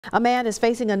A man is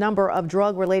facing a number of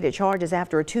drug-related charges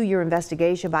after a 2-year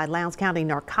investigation by Lowndes County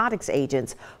narcotics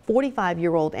agents.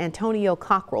 45-year-old Antonio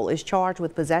Cockrell is charged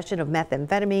with possession of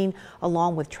methamphetamine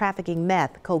along with trafficking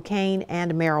meth, cocaine,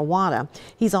 and marijuana.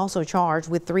 He's also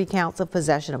charged with 3 counts of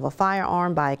possession of a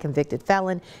firearm by a convicted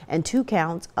felon and 2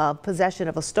 counts of possession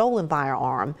of a stolen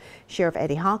firearm. Sheriff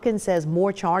Eddie Hawkins says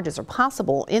more charges are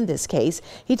possible in this case.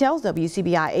 He tells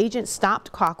WCBI agents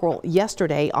stopped Cockrell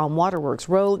yesterday on Waterworks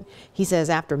Road. He says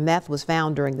after meth was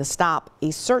found during the stop, a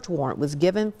search warrant was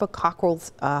given for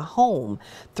Cockrell's home.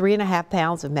 3.5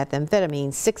 pounds of methamphetamine,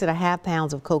 6.5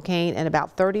 pounds of cocaine, and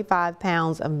about 35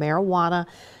 pounds of marijuana.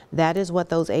 That is what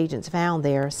those agents found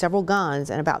there. Several guns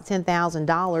and about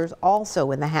 $10,000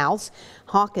 also in the house.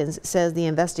 Hawkins says the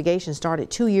investigation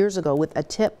started 2 years ago with a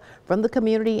tip from the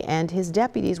community, and his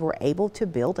deputies were able to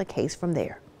build a case from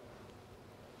there.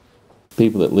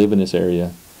 People that live in this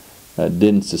area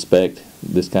didn't suspect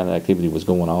this kind of activity was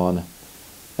going on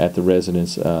at the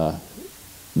residence,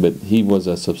 but he was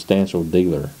a substantial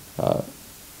dealer,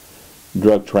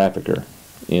 drug trafficker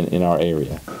in our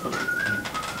area.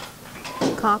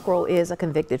 Cockrell is a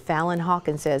convicted felon.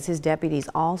 Hawkins says his deputies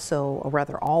also, or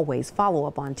rather always, follow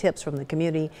up on tips from the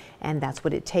community, and that's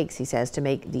what it takes, he says, to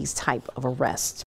make these type of arrests.